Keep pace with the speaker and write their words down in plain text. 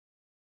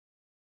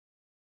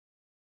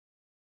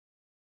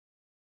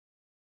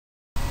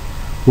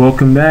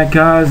Welcome back,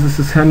 guys. This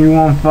is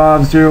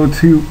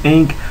Henry1502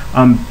 Inc.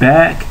 I'm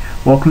back.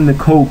 Welcome to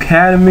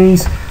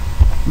Codecademy's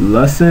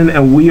lesson,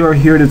 and we are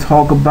here to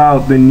talk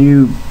about the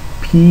new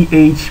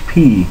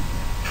PHP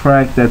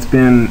track that's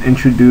been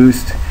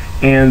introduced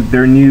and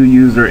their new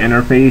user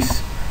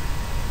interface.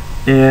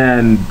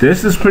 And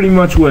this is pretty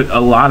much what a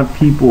lot of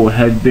people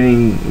had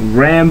been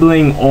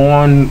rambling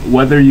on,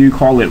 whether you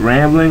call it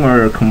rambling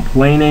or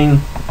complaining.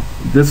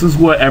 This is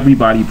what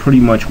everybody pretty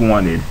much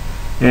wanted,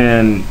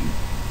 and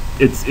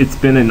it's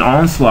been an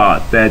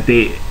onslaught that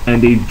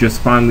they've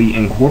just finally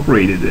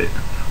incorporated it.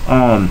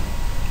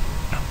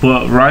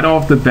 But right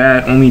off the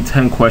bat, only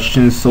 10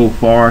 questions so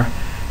far.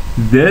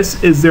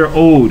 This is their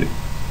old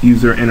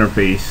user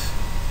interface,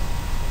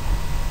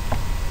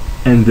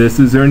 and this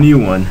is their new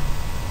one.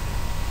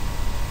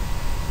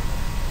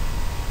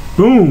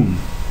 Boom!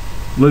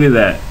 Look at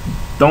that.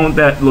 Don't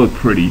that look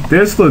pretty?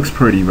 This looks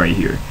pretty right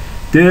here.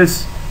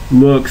 This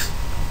looks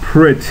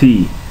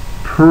pretty.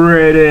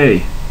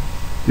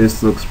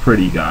 This looks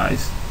pretty,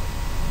 guys.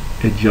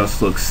 It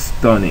just looks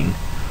stunning.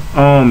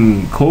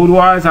 Code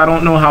wise, I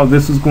don't know how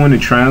this is going to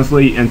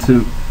translate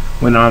into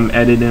when I'm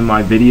editing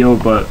my video,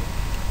 but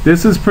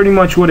this is pretty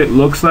much what it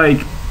looks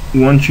like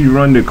once you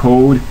run the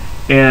code.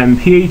 And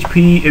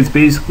PHP is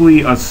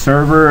basically a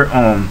server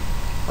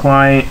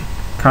client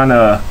kind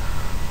of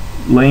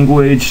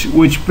language,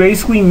 which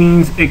basically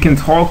means it can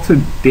talk to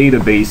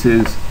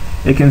databases,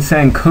 it can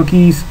send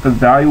cookies,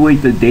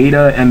 evaluate the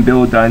data, and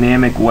build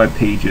dynamic web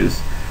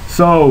pages.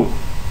 So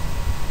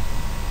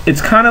it's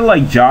kind of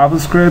like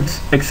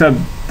JavaScript, except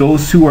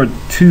those two are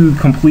two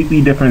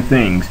completely different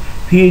things.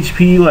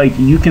 PHP, like,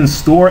 you can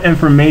store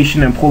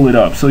information and pull it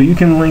up, so you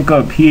can link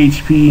up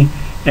PHP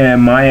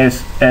and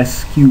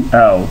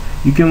MySQL.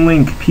 You can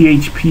link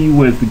PHP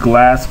with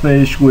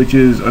Glassfish, which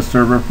is a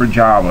server for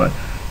Java.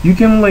 You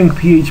can link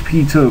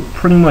PHP to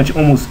pretty much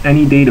almost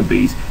any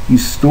database. You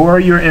store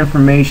your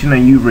information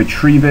and you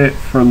retrieve it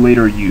for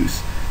later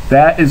use.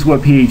 That is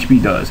what PHP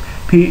does.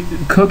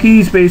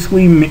 Cookies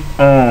basically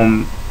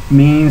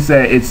means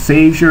that it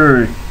saves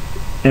your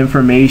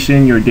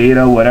information, your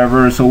data,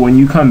 whatever, so when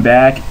you come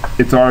back,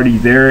 it's already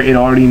there. It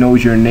already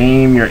knows your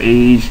name, your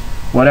age,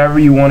 whatever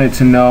you wanted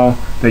to know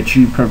that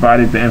you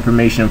provided the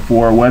information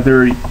for,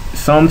 whether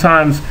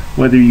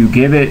you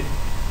give it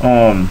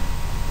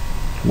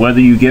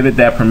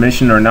that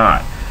permission or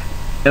not.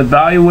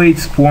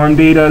 Evaluates form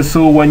data.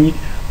 So when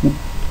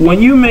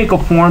you make a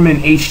form in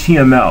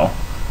HTML,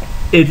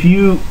 if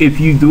you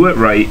do it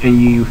right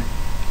and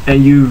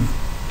you've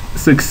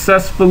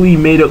successfully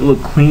made it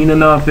look clean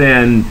enough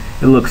and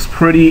it looks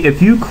pretty,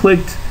 if you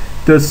clicked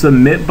the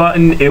submit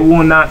button, it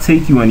will not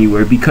take you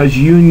anywhere, because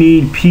you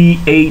need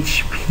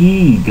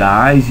PHP,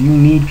 guys. You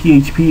need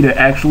PHP to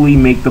actually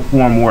make the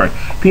form work.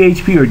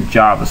 PHP or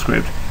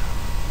JavaScript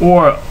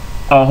or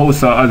a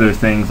host of other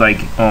things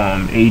like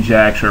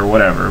Ajax or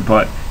whatever,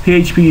 but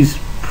PHP is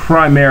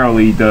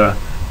primarily the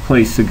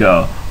place to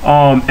go.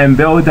 And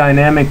build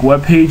dynamic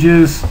web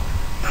pages.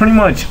 Pretty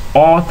much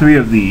all three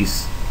of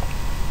these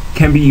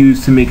can be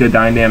used to make a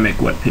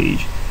dynamic web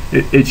page.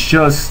 It's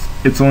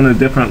on a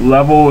different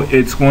level.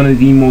 It's one of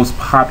the most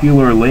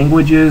popular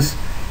languages,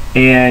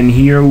 and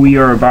here we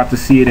are about to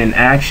see it in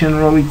action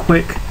really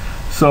quick.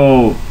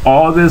 So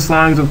all this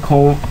lines of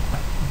code,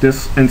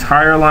 this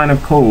entire line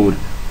of code,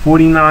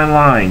 49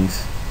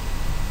 lines,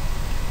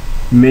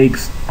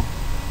 makes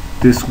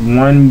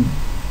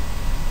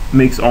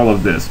all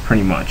of this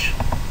pretty much.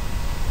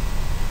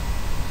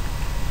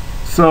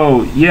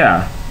 So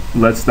yeah,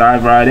 let's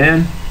dive right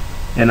in,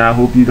 and I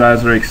hope you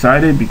guys are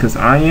excited, because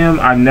I am.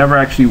 I've never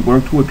actually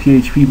worked with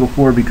PHP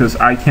before because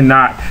I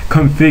cannot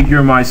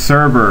configure my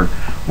server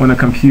on a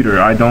computer.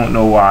 I don't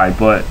know why,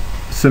 but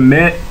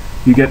submit,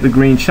 you get the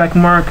green check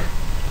mark.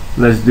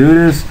 Let's do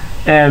this.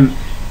 And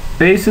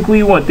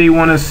basically what they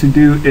want us to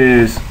do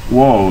is,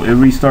 whoa, it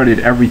restarted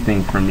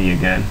everything for me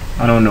again.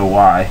 I don't know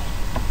why.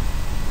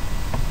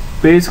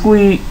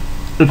 Basically,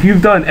 if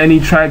you've done any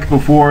track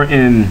before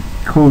in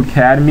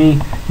Codecademy,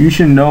 you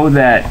should know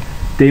that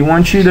they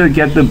want you to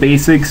get the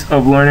basics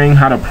of learning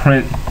how to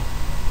print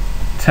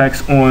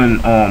text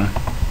on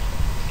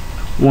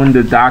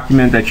the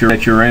document that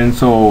you're in.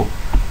 So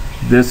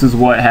this is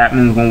what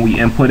happens when we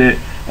input it.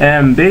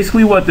 And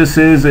basically what this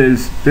is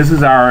this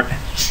is our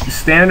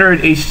standard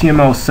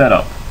HTML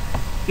setup.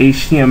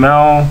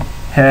 HTML,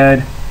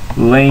 head,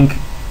 link,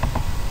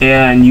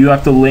 and you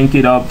have to link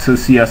it up to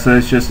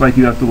CSS just like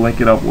you have to link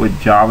it up with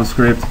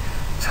JavaScript.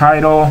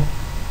 Title,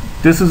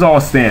 this is all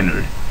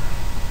standard,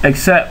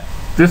 except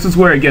this is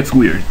where it gets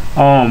weird.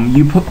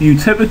 You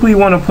typically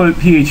want to put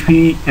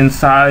PHP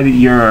inside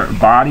your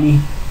body,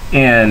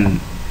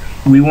 and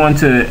we want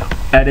to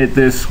edit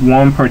this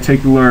one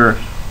particular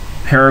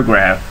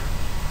paragraph.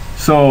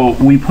 So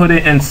we put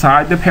it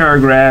inside the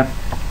paragraph,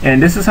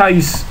 and this is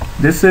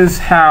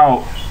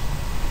how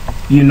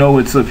you know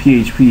it's a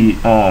PHP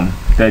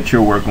that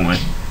you're working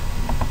with.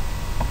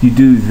 You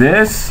do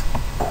this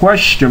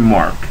question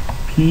mark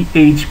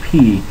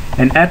PHP,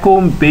 and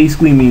echo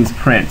basically means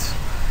print,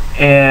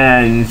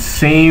 and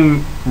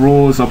same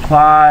rules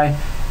apply.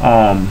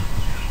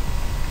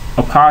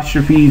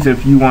 apostrophes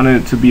if you want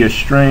it to be a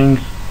string,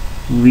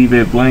 leave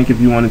it blank if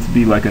you want it to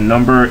be like a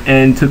number,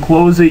 and to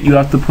close it you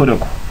have to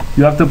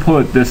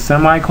put the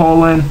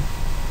semicolon,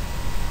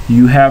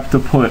 you have to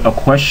put a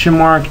question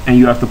mark, and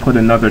you have to put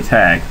another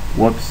tag.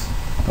 Whoops,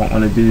 don't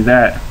want to do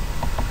that.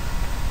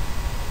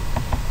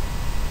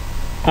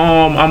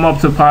 I'm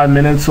up to 5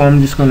 minutes, so I'm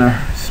just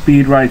gonna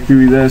speed right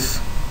through this.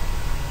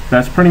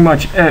 That's pretty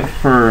much it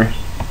for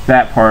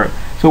that part.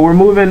 So we're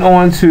moving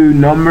on to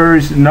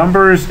numbers.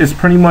 Numbers is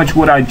pretty much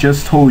what I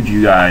just told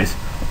you guys,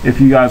 if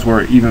you guys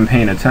were even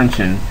paying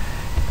attention.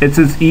 It's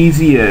as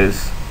easy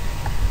as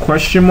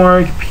question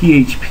mark,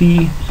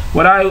 PHP.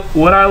 What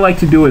I like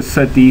to do is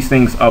set these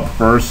things up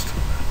first,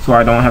 so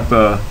I don't have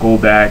to go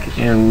back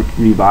and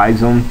revise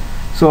them.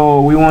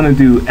 So we want to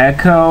do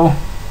echo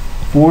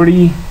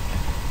 40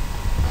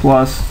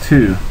 plus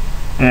 2,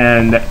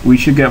 and we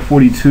should get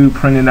 42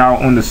 printed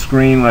out on the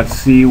screen. Let's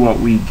see what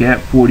we get.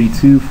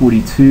 42.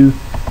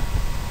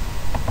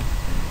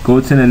 Go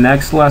to the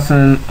next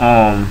lesson.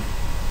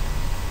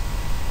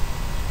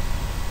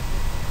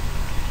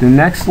 The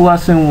next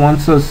lesson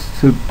wants us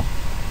to,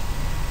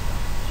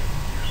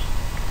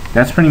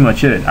 that's pretty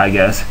much it, I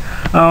guess.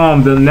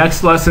 The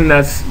next lesson,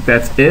 that's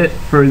it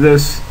for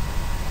this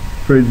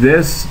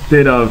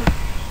bit of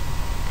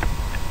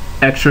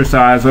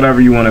exercise,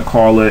 whatever you want to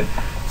call it.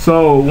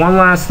 So one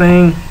last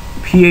thing,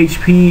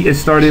 PHP, it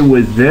started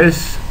with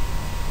this.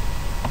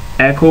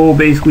 Echo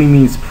basically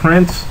means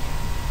print.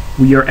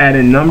 We are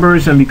adding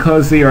numbers, and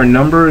because they are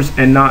numbers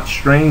and not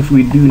strings,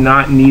 we do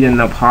not need an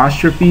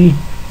apostrophe,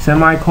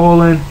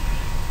 semicolon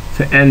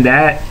to end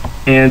that,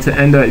 and to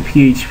end a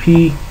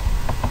PHP,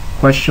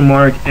 question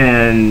mark,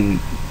 and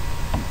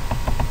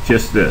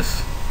just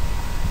this.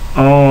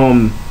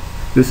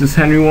 This is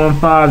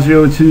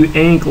Henry1502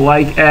 Inc.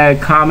 Like,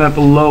 add, comment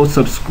below,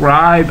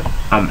 subscribe.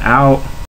 I'm out.